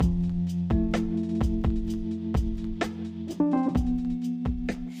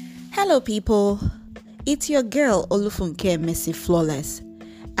Hello, people. It's your girl Olufunke Messi Flawless,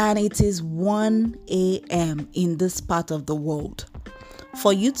 and it is 1 a.m. in this part of the world.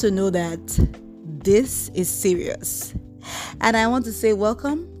 For you to know that this is serious, and I want to say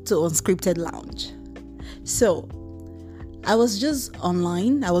welcome to Unscripted Lounge. So, I was just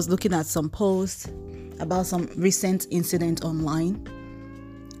online. I was looking at some posts about some recent incident online,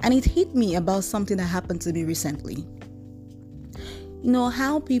 and it hit me about something that happened to me recently. You know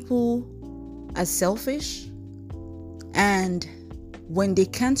how people are selfish, and when they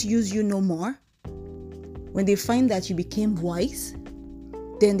can't use you no more, when they find that you became wise,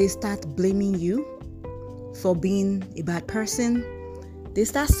 then they start blaming you for being a bad person. They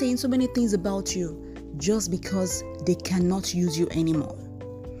start saying so many things about you just because they cannot use you anymore.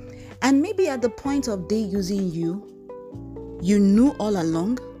 And maybe at the point of they using you, you knew all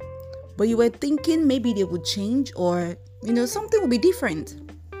along, but you were thinking maybe they would change or something will be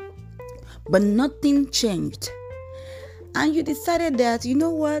different. But nothing changed. And you decided that, you know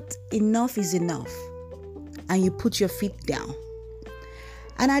what, enough is enough. And you put your feet down.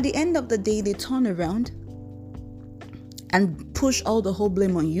 And at the end of the day, they turn around and push all the whole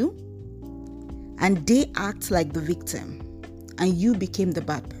blame on you. And they act like the victim. And you became the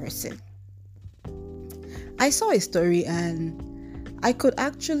bad person. I saw a story and I could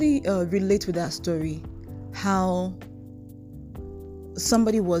actually relate with that story. How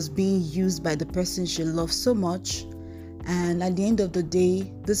somebody was being used by the person she loved so much, and at the end of the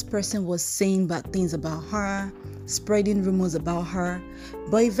day, this person was saying bad things about her, spreading rumors about her,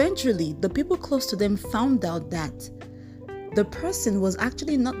 but eventually the people close to them found out that the person was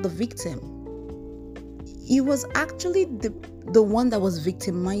actually not the victim. He was actually the one that was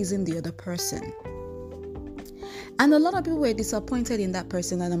victimizing the other person. And a lot of people were disappointed in that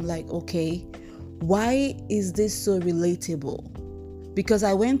person, and I'm like, okay, why is this so relatable? Because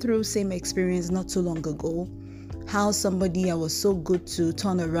I went through same experience not too long ago, how somebody I was so good to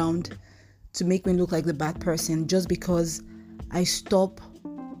turn around to make me look like the bad person just because I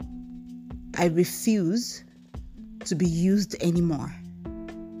refuse to be used anymore.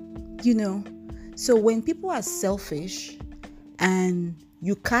 So when people are selfish and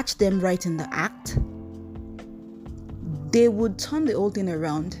you catch them right in the act, they would turn the whole thing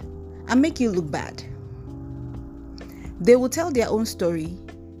around and make you look bad. They will tell their own story,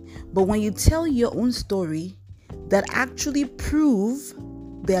 but when you tell your own story that actually prove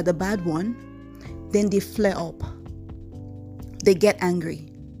they are the bad one, then they flare up. They get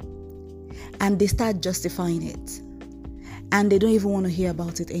angry and they start justifying it, and they don't even want to hear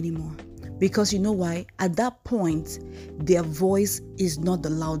about it anymore. Because you know why? At that point, their voice is not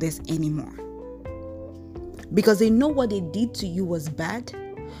the loudest anymore. Because they know what they did to you was bad,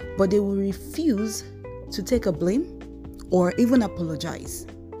 but they will refuse to take a blame or even apologize.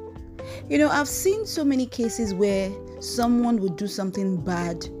 I've seen so many cases where someone would do something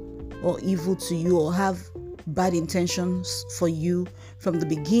bad or evil to you or have bad intentions for you from the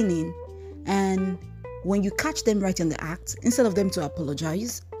beginning. And when you catch them right in the act, instead of them to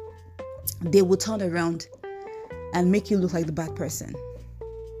apologize, they will turn around and make you look like the bad person.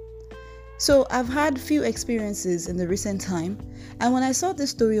 So I've had few experiences in the recent time. And when I saw this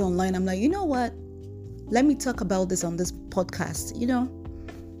story online, I'm like, you know what? Let me talk about this on this podcast,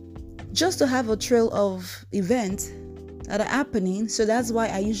 just to have a trail of events that are happening. So that's why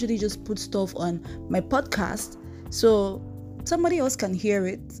I usually just put stuff on my podcast so somebody else can hear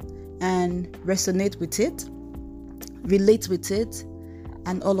it and resonate with it, relate with it,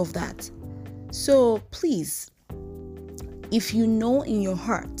 and all of that. So please, if you know in your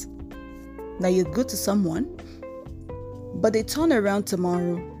heart that you're good to someone, but they turn around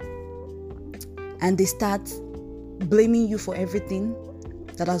tomorrow and they start blaming you for everything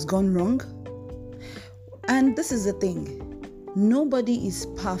that has gone wrong. And this is the thing. Nobody is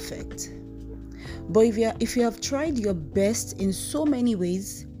perfect. But if you have tried your best in so many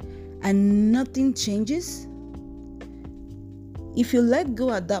ways and nothing changes, if you let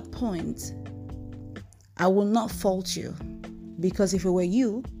go at that point, I will not fault you. Because if it were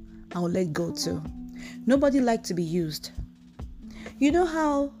you, I will let go too. Nobody likes to be used. You know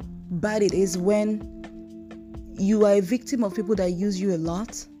how bad it is when you are a victim of people that use you a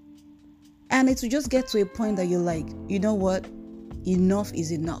lot, and it will just get to a point that you're like, you know what, enough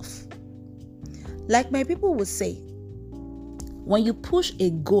is enough. Like my people would say, when you push a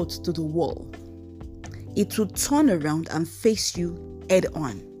goat to the wall, it will turn around and face you head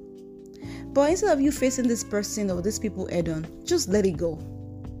on. But instead of you facing this person or these people head on, just let it go.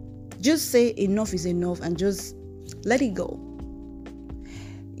 Just say enough is enough and just let it go.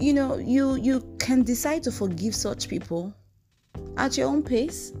 You can decide to forgive such people at your own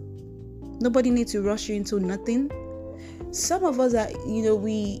pace. Nobody needs to rush you into nothing. Some of us are,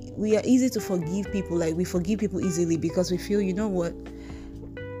 we are easy to forgive people. Like, we forgive people easily because we feel, you know what,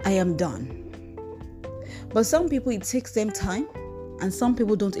 I am done. But some people, it takes them time, and some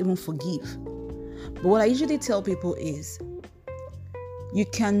people don't even forgive. But what I usually tell people is, you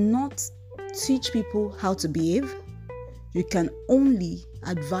cannot teach people how to behave. You can only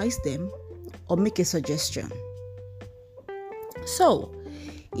advise them or make a suggestion. So,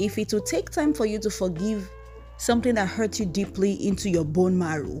 if it will take time for you to forgive something that hurt you deeply into your bone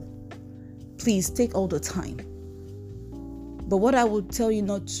marrow, please take all the time. But what I would tell you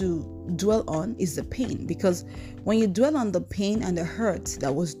not to dwell on is the pain, because when you dwell on the pain and the hurt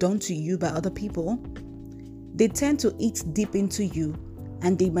that was done to you by other people, they tend to eat deep into you,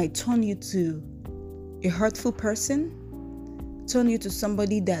 and they might turn you to a hurtful person, turn you to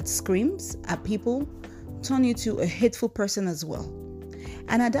somebody that screams at people, turn you to a hateful person as well.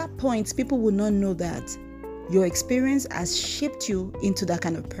 And at that point, people will not know that your experience has shaped you into that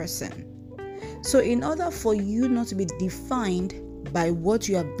kind of person. So in order for you not to be defined by what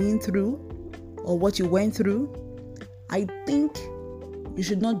you have been through or what you went through, I think you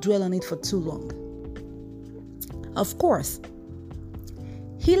should not dwell on it for too long. Of course,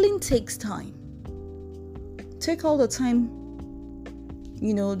 healing takes time. Take all the time,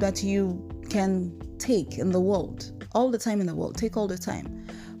 that you can take in the world. All the time in the world. Take all the time.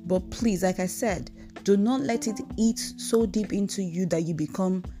 But please, like I said, do not let it eat so deep into you that you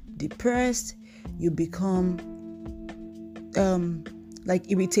become depressed, you become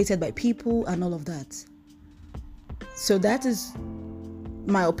irritated by people and all of that. So that is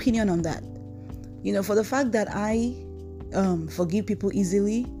my opinion on that. For the fact that I forgive people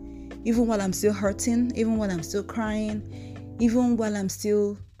easily, even while I'm still hurting, even while I'm still crying, even while I'm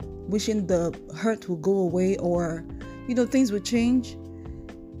still wishing the hurt will go away or, things will change,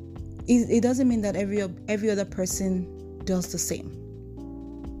 it doesn't mean that every other person does the same.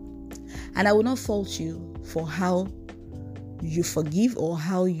 And I will not fault you for how you forgive or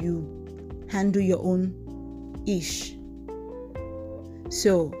how you handle your own ish.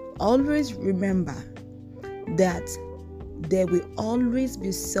 So always remember that there will always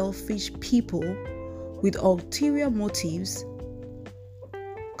be selfish people with ulterior motives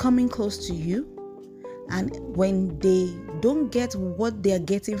coming close to you. And when they don't get what they're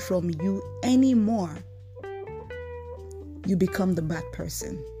getting from you anymore, you become the bad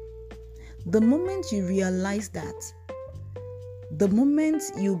person. The moment you realize that, the moment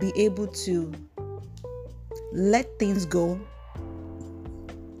you'll be able to let things go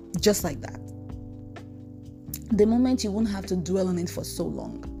just like that, the moment you won't have to dwell on it for so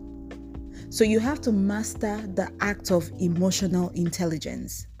long. So you have to master the act of emotional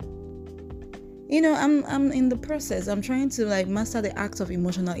intelligence. I'm in the process. I'm trying to master the act of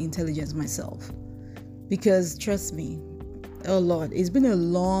emotional intelligence myself. Because trust me, oh Lord, it's been a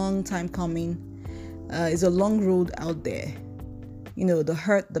long time coming. It's a long road out there. The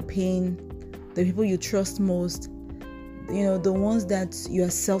hurt, the pain, the people you trust most, the ones that you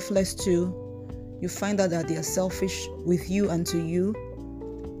are selfless to, you find out that they are selfish with you and to you.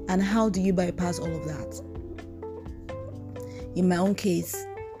 And how do you bypass all of that? In my own case,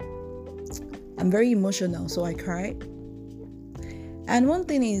 I'm very emotional, so I cry. And one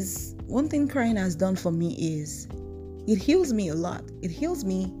thing crying has done for me is it heals me a lot. It heals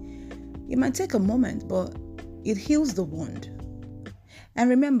me. It might take a moment, but it heals the wound. And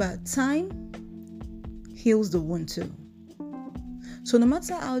remember, time heals the wound too. So no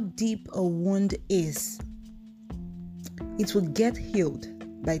matter how deep a wound is, it will get healed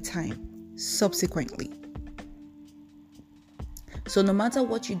by time subsequently. So no matter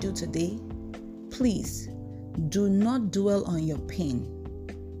what you do today, please do not dwell on your pain.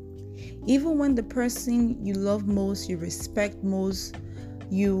 Even when the person you love most, you respect most,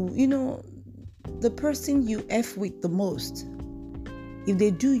 the person you F with the most, if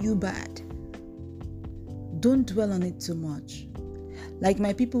they do you bad, don't dwell on it too much. Like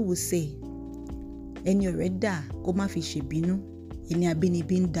my people will say,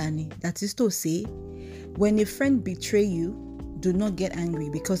 that is to say, when a friend betray you, do not get angry,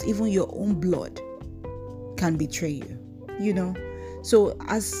 because even your own blood can betray you. So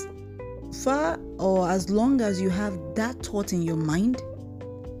as far or as long as you have that thought in your mind,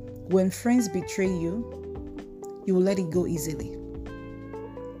 when friends betray you, you will let it go easily.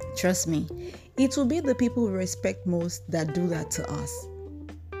 Trust me, it will be the people we respect most that do that to us.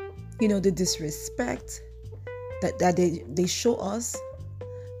 The disrespect that they show us,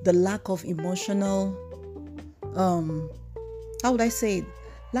 the lack of emotional, how would I say it?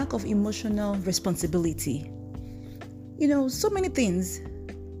 Lack of emotional responsibility. So many things.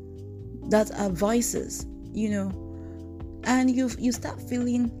 that are voices, and you start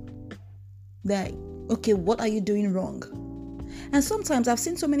feeling that, okay, what are you doing wrong? And sometimes I've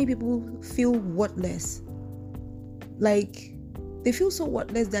seen so many people feel worthless. Like, they feel so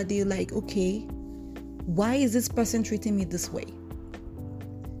worthless that they're like, okay, why is this person treating me this way?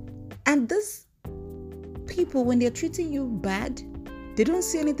 And these people, when they're treating you bad, they don't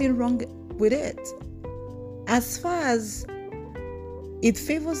see anything wrong with it. As far as it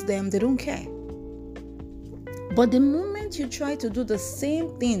favors them, they don't care. But the moment you try to do the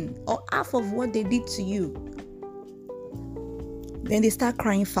same thing or half of what they did to you, then they start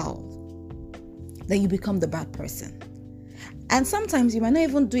crying foul. Then you become the bad person. And sometimes you might not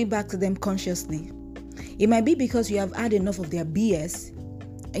even do it back to them consciously. It might be because you have had enough of their BS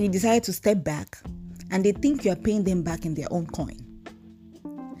and you decide to step back, and they think you are paying them back in their own coin.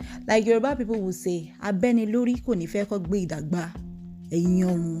 Like Yoruba people will say, "Abeni lori ko ni fe ko gbe idagba, eyin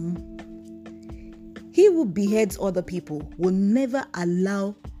orun." He who beheads other people will never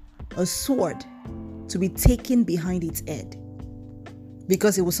allow a sword to be taken behind its head,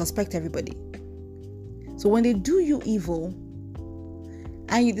 because it will suspect everybody. So when they do you evil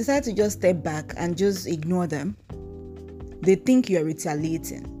and you decide to just step back and just ignore them, they think you're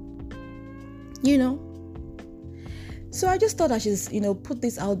retaliating. So I just thought I should, put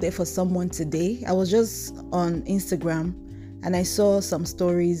this out there for someone today. I was just on Instagram and I saw some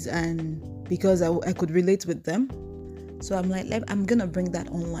stories, and because I could relate with them, so I'm like, I'm going to bring that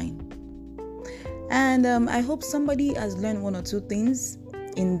online. And I hope somebody has learned one or two things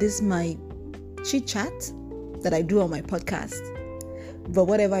in this, my chit chat that I do on my podcast. But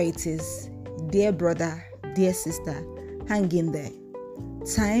whatever it is, dear brother, dear sister, hang in there.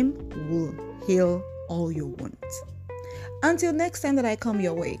 Time will heal all your wounds. Until next time that I come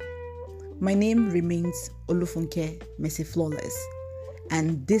your way, my name remains Olufunke Messi Flawless,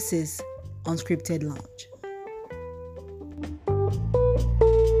 and this is Unscripted Lounge.